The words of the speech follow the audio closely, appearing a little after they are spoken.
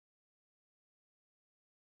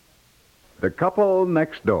The Couple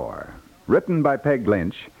Next Door, written by Peg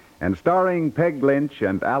Lynch and starring Peg Lynch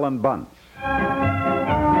and Alan Bunce.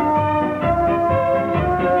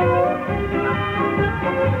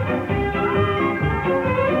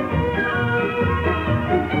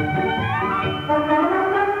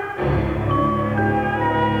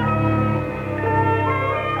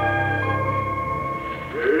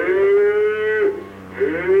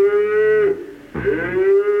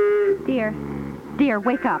 Dear,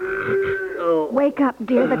 wake up. Wake up,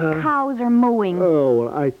 dear. The cows are mooing. Oh,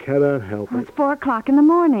 well, I cannot help It's 4 o'clock in the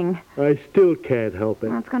morning. I still can't help it.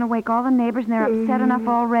 That's going to wake all the neighbors, and they're upset enough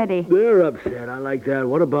already. They're upset. I like that.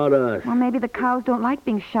 What about us? Well, maybe the cows don't like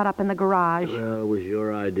being shut up in the garage. Well, it was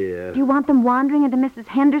your idea. Do you want them wandering into Mrs.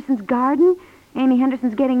 Henderson's garden? Amy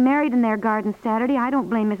Henderson's getting married in their garden Saturday. I don't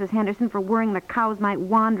blame Mrs. Henderson for worrying the cows might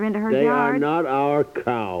wander into her They yard. are not our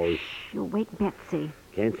cows. Shh, you'll wake Betsy.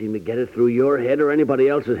 Can't seem to get it through your head or anybody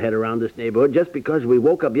else's head around this neighborhood. Just because we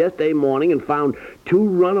woke up yesterday morning and found 2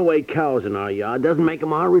 runaway cows in our yard doesn't make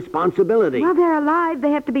them our responsibility. Well, they're alive.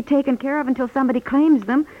 They have to be taken care of until somebody claims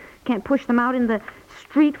them. Can't push them out in the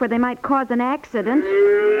street where they might cause an accident.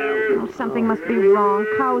 Oh, something must be wrong.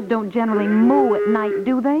 Cows don't generally moo at night,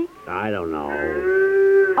 do they? I don't know.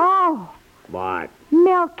 Oh, What?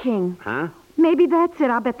 milking. Huh? Maybe that's it.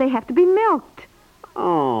 I'll bet they have to be milked.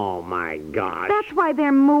 Oh, my gosh. That's why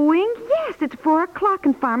they're mooing. Yes, it's 4 o'clock,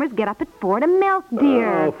 and farmers get up at 4 to milk,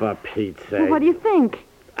 dear. Oh, for Pete's sake. Well, what do you think?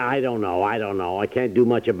 I don't know. I can't do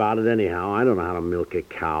much about it anyhow. I don't know how to milk a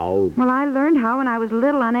cow. Well, I learned how when I was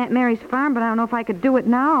little on Aunt Mary's farm, but I don't know if I could do it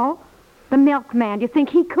now. The milkman, do you think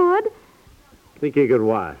he could? Think you could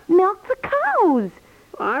what? Milk the cows.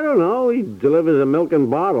 I don't know. He delivers the milk in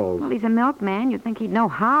bottles. Well, he's a milkman. You'd think he'd know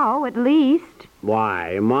how, at least.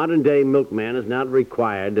 Why? A modern-day milkman is not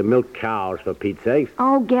required to milk cows, for Pete's sake.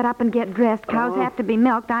 Oh, get up and get dressed. Cows have to be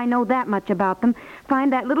milked. I know that much about them.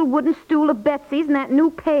 Find that little wooden stool of Betsy's and that new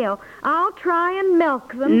pail. I'll try and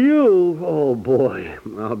milk them. You? Oh, boy.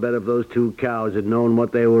 I'll bet if those 2 cows had known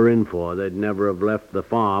what they were in for, they'd never have left the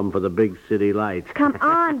farm for the big city lights. Come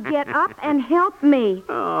on, get up and help me.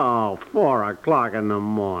 Oh, 4 o'clock in the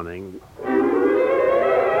morning.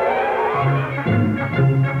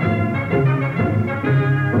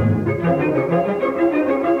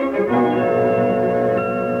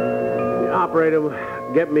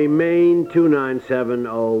 Operator, get me Maine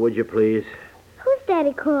 2970, would you please? Who's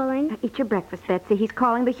Daddy calling? Eat your breakfast, Betsy. He's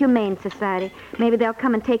calling the Humane Society. Maybe they'll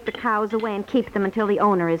come and take the cows away and keep them until the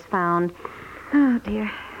owner is found. Oh,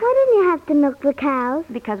 dear. Why didn't you have to milk the cows?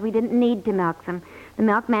 Because we didn't need to milk them. The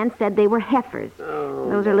milkman said they were heifers. Oh,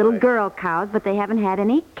 Those are little girl cows, but they haven't had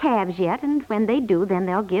any calves yet, and when they do, then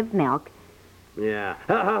they'll give milk. Yeah.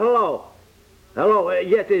 Hello. Hello.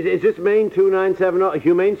 Yes, is this Maine 2970,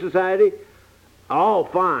 Humane Society? Oh,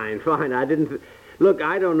 fine. I didn't... Look,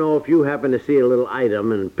 I don't know if you happen to see a little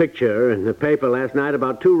item and picture in the paper last night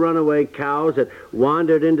about 2 runaway cows that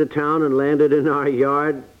wandered into town and landed in our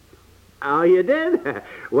yard. Oh, you did?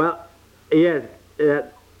 Well, yes,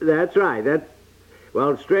 that's right.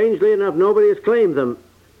 Well, strangely enough, nobody has claimed them.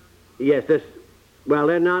 Yes, well,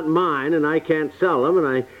 they're not mine, and I can't sell them, and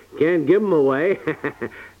I can't give them away.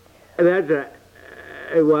 That's right.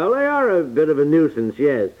 Well, they are a bit of a nuisance,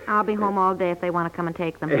 yes. I'll be home all day if they want to come and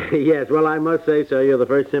take them. Yes, well, I must say so. You're the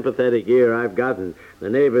first sympathetic ear I've gotten. The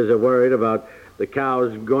neighbors are worried about the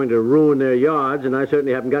cows going to ruin their yards, and I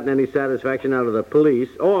certainly haven't gotten any satisfaction out of the police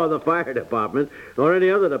or the fire department or any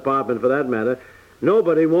other department for that matter.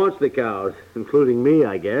 Nobody wants the cows, including me,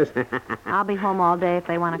 I guess. I'll be home all day if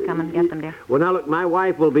they want to come and get them, dear. Well, now, look, my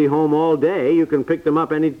wife will be home all day. You can pick them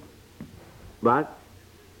up any... What?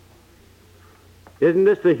 Isn't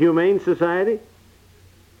this the Humane Society?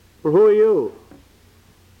 Well, who are you?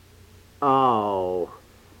 Oh.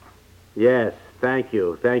 Yes, thank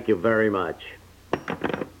you. Thank you very much.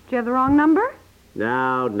 Do you have the wrong number?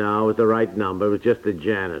 No, it was the right number. It was just the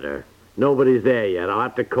janitor. Nobody's there yet. I'll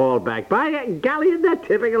have to call back. By golly, isn't that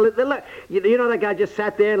typical? Look, you know that guy just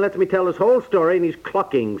sat there and lets me tell his whole story, and he's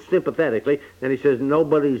clucking sympathetically, and he says,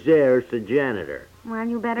 nobody's there, it's the janitor. Well,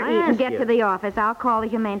 you better eat and get to the office. I'll call the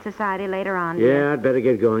Humane Society later on, Yeah, dear. I'd better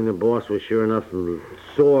get going. The boss was sure enough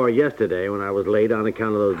sore yesterday when I was late on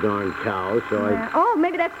account of those darn cows, so I... Oh,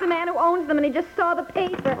 maybe that's the man who owns them, and he just saw the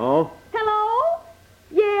paper. Oh? Hello?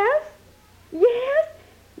 Yes?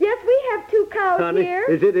 Yes, we have 2 cows Honey, here.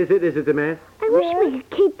 is it the man? I wish we could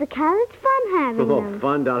keep the cows. It's fun having them. Oh,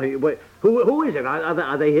 fun, darling. Wait, who is it?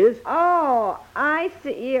 Are they his? Oh, I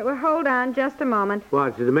see. Well, hold on just a moment.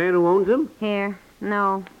 What, is it the man who owns them? Here.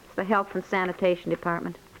 No, it's the Health and Sanitation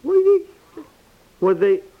Department. What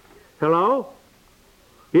they... Hello?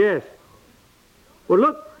 Yes. Well,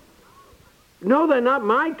 look. No, they're not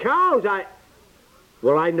my cows.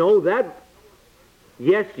 Well, I know that.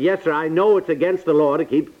 Yes, sir, I know it's against the law to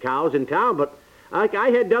keep cows in town, but I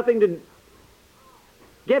had nothing to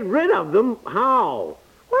get rid of them. How?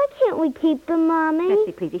 Why can't we keep them, Mommy?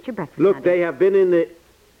 Betsy, please eat your breakfast. Look, now,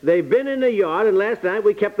 they've been in the yard, and last night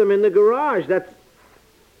we kept them in the garage.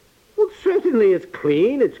 Well, certainly it's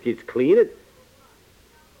clean. It's clean.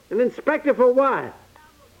 An inspector for what?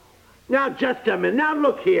 Now, just a minute. Now,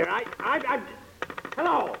 look here.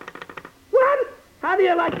 Hello. What? How do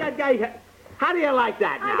you like that guy? How do you like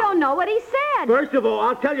that now? I don't know what he said. First of all,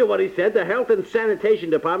 I'll tell you what he said. The Health and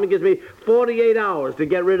Sanitation Department gives me 48 hours to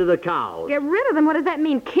get rid of the cows. Get rid of them? What does that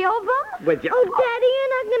mean? Kill them? But Oh, Daddy,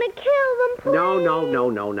 you're not going to kill them, please. No.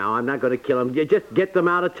 I'm not going to kill them. You just get them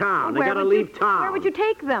out of town. They got to leave town. Where would you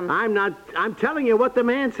take them? I'm telling you what the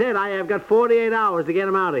man said. I have got 48 hours to get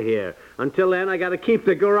them out of here. Until then, I got to keep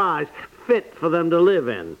the garage fit for them to live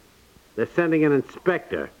in. They're sending an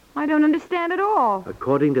inspector. I don't understand at all.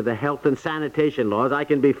 According to the health and sanitation laws, I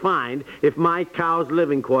can be fined if my cows'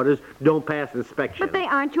 living quarters don't pass inspection. But they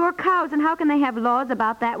aren't your cows, and how can they have laws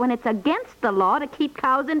about that when it's against the law to keep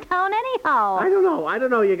cows in town anyhow? I don't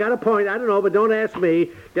know. You got a point. I don't know, but don't ask me.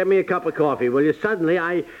 Get me a cup of coffee, will you? Suddenly,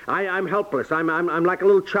 I'm helpless. I'm like a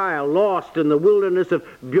little child lost in the wilderness of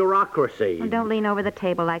bureaucracy. Well, don't lean over the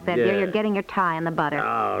table like that, dear. Yeah. You're getting your tie in the butter.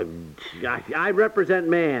 Oh, I represent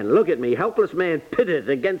man. Look at me, helpless man pitted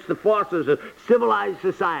against the forces of civilized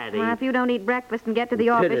society. Well, if you don't eat breakfast and get to the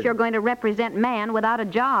office, you're going to represent man without a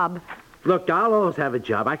job. Look, I'll always have a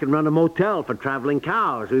job. I can run a motel for traveling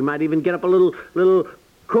cows. We might even get up a little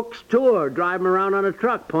cook's tour, drive them around on a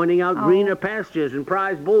truck, pointing out greener pastures and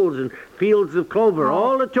prize bulls and fields of clover.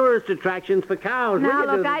 All the tourist attractions for cows. Now, We can do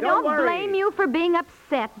look, this. I don't worry. blame you for being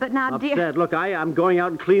upset, but now, dear... Upset. Look, I'm going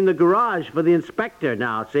out and clean the garage for the inspector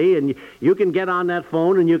now, see? And you can get on that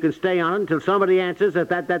phone and you can stay on it until somebody answers at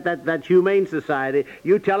that Humane Society.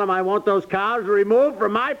 You tell them I want those cows removed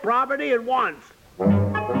from my property at once.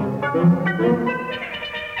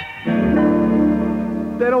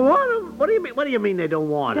 They don't want them? What do you mean they don't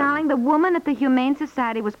want them? Darling, the woman at the Humane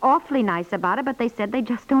Society was awfully nice about it, but they said they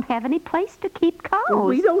just don't have any place to keep cows. Well,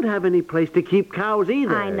 we don't have any place to keep cows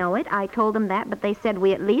either. I know it. I told them that, but they said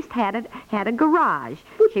we at least had a garage.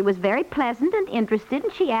 She was very pleasant and interested,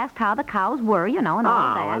 and she asked how the cows were, and all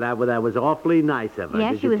that. Well, that was awfully nice of her.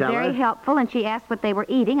 Yes, Did she you was tell very her? helpful, and she asked what they were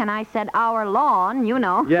eating, and I said, our lawn,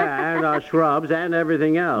 Yeah, and our shrubs and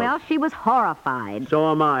everything else. Well, she was horrified.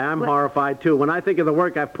 So am I. I'm horrified, too. When I think of the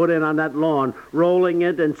work I've put in on that lawn, rolling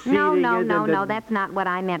it and seeding it. No, that's not what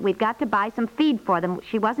I meant. We've got to buy some feed for them.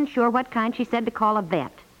 She wasn't sure what kind. She said to call a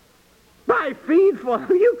vet. Buy feed for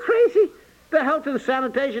them? Are you crazy? The Health and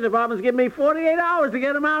Sanitation Department's giving me 48 hours to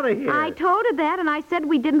get them out of here. I told her that, and I said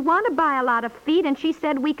we didn't want to buy a lot of feed, and she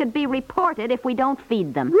said we could be reported if we don't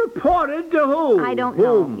feed them. Reported to who? I don't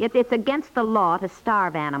Whom? know. It's against the law to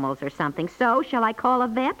starve animals or something. So, shall I call a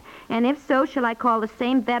vet? And if so, shall I call the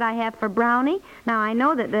same vet I have for Brownie? Now, I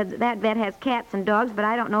know that that vet has cats and dogs, but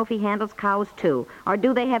I don't know if he handles cows, too. Or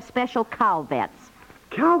do they have special cow vets?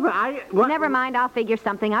 Calvin, what? Never mind, I'll figure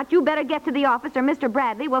something out. You better get to the office or Mr.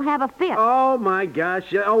 Bradley will have a fit. Oh, my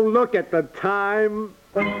gosh. Oh, look at the time.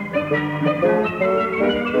 Hello?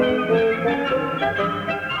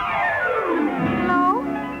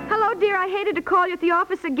 Hello, dear. I hated to call you at the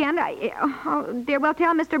office again. Oh, dear, well,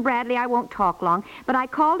 tell Mr. Bradley I won't talk long. But I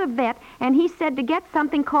called a vet, and he said to get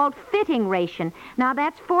something called fitting ration. Now,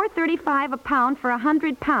 that's $4.35 a pound for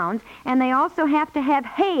 100 pounds, and they also have to have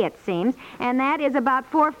hay, it seems, and that is about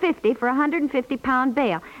 $4.50 for a 150-pound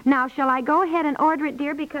bale. Now, shall I go ahead and order it,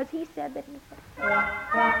 dear, because he said that he...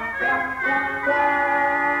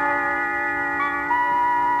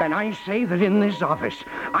 Then I say that in this office,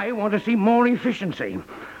 I want to see more efficiency.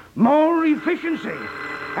 More efficiency.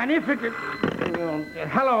 And if it...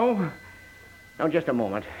 hello? Now, just a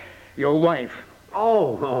moment. Your wife.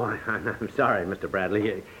 Oh, I'm sorry, Mr.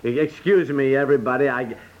 Bradley. Excuse me, everybody.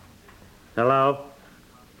 Hello?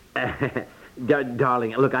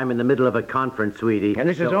 Darling, look, I'm in the middle of a conference, sweetie. And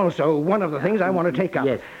this is also one of the things I want to take up.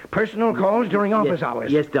 Yes. Personal calls during office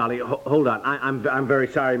hours. Yes, darling. Hold on. I'm very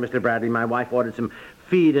sorry, Mr. Bradley. My wife ordered some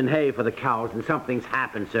feed and hay for the cows, and something's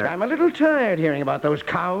happened, sir. I'm a little tired hearing about those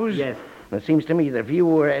cows. Yes. It seems to me that if you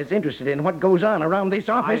were as interested in what goes on around this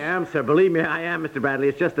office... I am, sir. Believe me, I am, Mr. Bradley.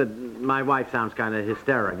 It's just that my wife sounds kind of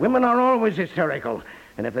hysterical. Women are always hysterical.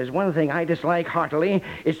 And if there's one thing I dislike heartily,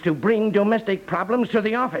 it's to bring domestic problems to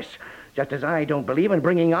the office. Just as I don't believe in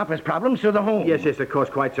bringing office problems to the home. Yes, of course,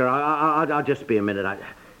 quite, sir. I'll just be a minute.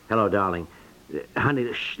 Hello, darling.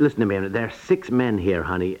 Honey, listen to me a minute. There are 6 men here,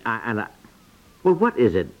 honey. Well, what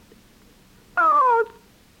is it? Oh,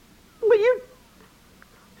 well,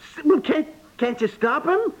 Can't you stop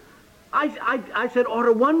him? I said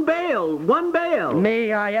order one bale.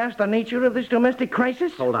 May I ask the nature of this domestic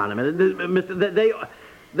crisis? Hold on a minute, Mister.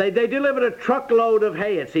 They delivered a truckload of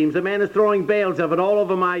hay, it seems. The man is throwing bales of it all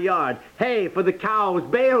over my yard. Hay for the cows,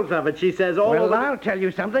 bales of it, she says, all over... Well, I'll tell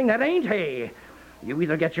you something. That ain't hay. You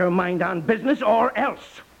either get your mind on business or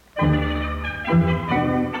else.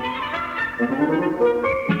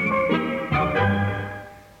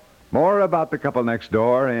 More about the couple next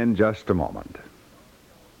door in just a moment.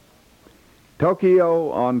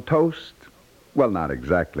 Tokyo on toast? Well, not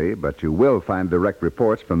exactly, but you will find direct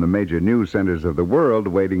reports from the major news centers of the world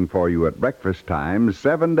waiting for you at breakfast time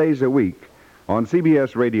 7 days a week on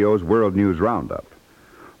CBS Radio's World News Roundup.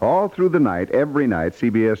 All through the night, every night,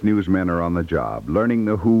 CBS newsmen are on the job, learning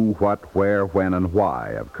the who, what, where, when, and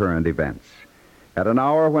why of current events. At an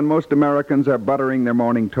hour when most Americans are buttering their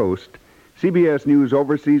morning toast, CBS News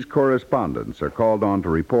overseas correspondents are called on to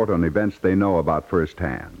report on events they know about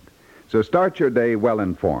firsthand. So start your day well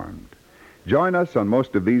informed. Join us on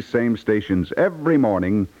most of these same stations every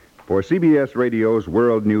morning for CBS Radio's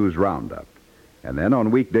World News Roundup. And then on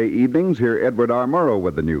weekday evenings, hear Edward R. Murrow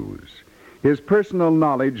with the news. His personal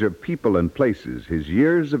knowledge of people and places, his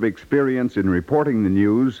years of experience in reporting the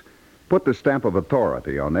news, put the stamp of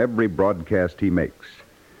authority on every broadcast he makes.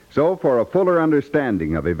 So, for a fuller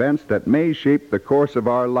understanding of events that may shape the course of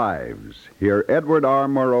our lives, hear Edward R.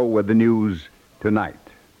 Murrow with the news tonight.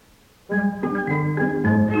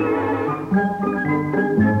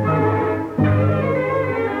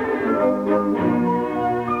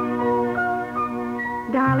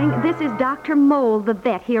 Darling, this is Dr. Mole, the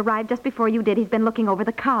vet. He arrived just before you did. He's been looking over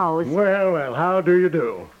the cows. Well, how do you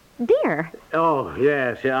do? Dear. Oh,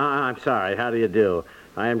 yes, yeah, I'm sorry. How do you do?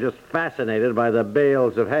 I am just fascinated by the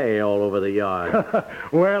bales of hay all over the yard.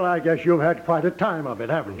 Well, I guess you've had quite a time of it,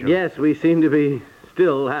 haven't you? Yes, we seem to be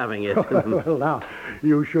still having it. Well, now,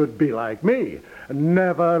 you should be like me.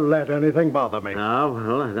 Never let anything bother me. Oh,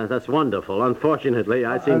 well, that's wonderful. Unfortunately,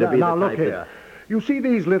 I seem to be now, the look type here. You see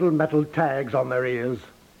these little metal tags on their ears?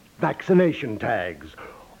 Vaccination tags.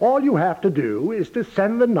 All you have to do is to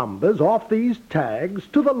send the numbers off these tags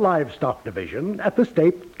to the livestock division at the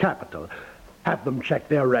state capitol. Have them check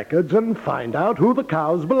their records and find out who the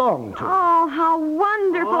cows belong to. Oh, how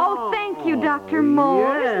wonderful. Oh, thank you, Dr. Mole.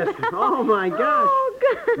 Yes. Oh, my gosh. Oh,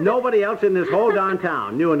 good. Nobody else in this whole darn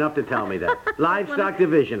town knew enough to tell me that. Livestock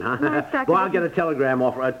division, huh? Livestock Well, I'll division. get a telegram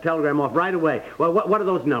off right away. Well, what are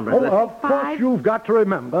those numbers? Oh, of course, 5. you've got to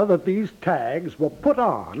remember that these tags were put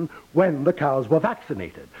on when the cows were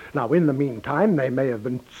vaccinated. Now, in the meantime, they may have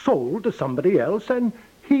been sold to somebody else, and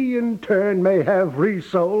he, in turn, may have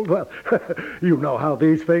resold. Well, you know how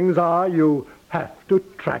these things are. You have to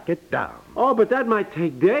track it down. Oh, but that might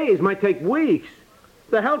take days, might take weeks.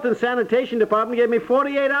 The Health and Sanitation Department gave me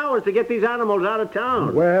 48 hours to get these animals out of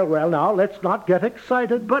town. Well, now, let's not get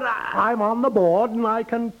excited. But I'm on the board, and I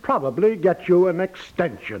can probably get you an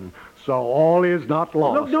extension. So all is not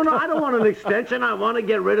lost. Look, no, I don't want an extension. I want to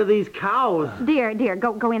get rid of these cows. Dear,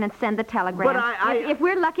 go in and send the telegram. But If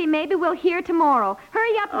we're lucky, maybe we'll hear tomorrow.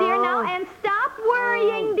 Hurry up, dear, now, and stop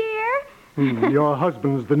worrying, dear. Your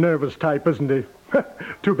husband's the nervous type, isn't he?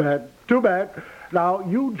 Too bad. Now,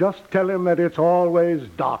 you just tell him that it's always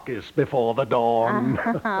darkest before the dawn.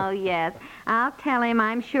 Oh, yes. I'll tell him.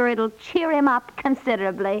 I'm sure it'll cheer him up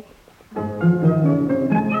considerably.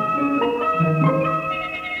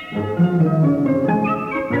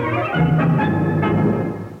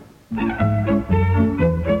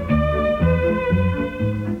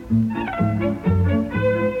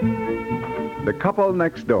 The Couple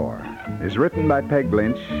Next Door is written by Peg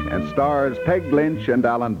Lynch and stars Peg Lynch and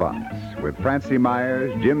Alan Bunce, with Francie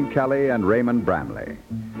Myers, Jim Kelly, and Raymond Bramley.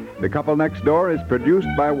 The Couple Next Door is produced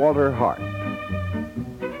by Walter Hart.